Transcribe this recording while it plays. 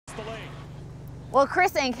Well,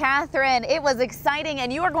 Chris and Catherine, it was exciting,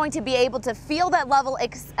 and you are going to be able to feel that level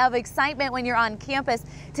of excitement when you're on campus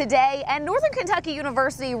today. And Northern Kentucky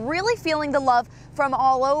University really feeling the love from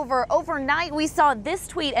all over. Overnight, we saw this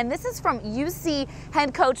tweet, and this is from UC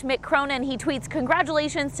head coach Mick Cronin. He tweets,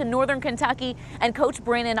 "Congratulations to Northern Kentucky and Coach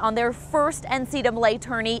Brennan on their first NCAA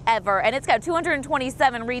tourney ever." And it's got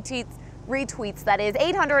 227 retweets, that is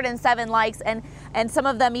 807 likes, and some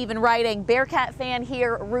of them even writing "Bearcat fan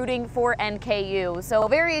here rooting for NKU." So a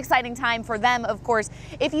very exciting time for them, of course.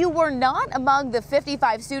 If you were not among the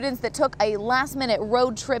 55 students that took a last-minute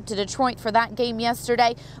road trip to Detroit for that game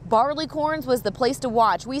yesterday, Barleycorns was the place to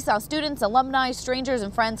watch. We saw students, alumni, strangers,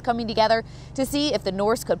 and friends coming together to see if the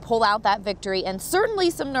Norse could pull out that victory, and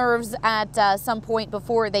certainly some nerves at some point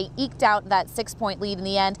before they eked out that 6-point lead in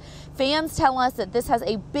the end. Fans tell us that this has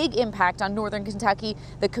a big impact on Northern Kentucky,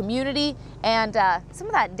 the community, and some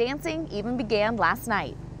of that dancing even began last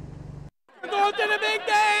night. We're going to the big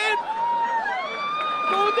game!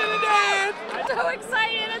 Going to the dance! I'm so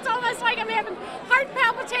excited. It's almost like I'm having heart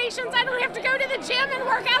palpitations. I don't have to go to the gym and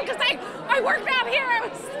work out because I worked out here. I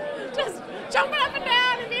was just jumping up and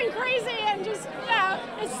down and being crazy and just,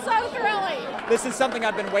 it's so thrilling. This is something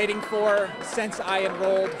I've been waiting for since I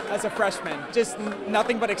enrolled as a freshman. Just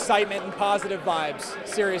nothing but excitement and positive vibes.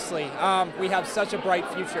 Seriously, we have such a bright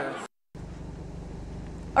future.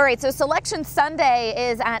 All right, so Selection Sunday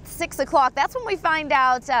is at 6 o'clock. That's when we find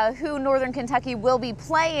out who Northern Kentucky will be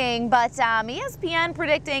playing, but ESPN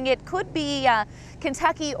predicting it could be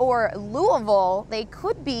Kentucky or Louisville. They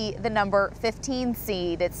could be the number 15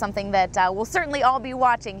 seed. It's something that we'll certainly all be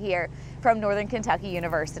watching here from Northern Kentucky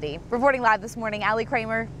University. Reporting live this morning, Allie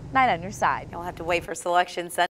Kramer, 9 on your side. You'll have to wait for Selection Sunday.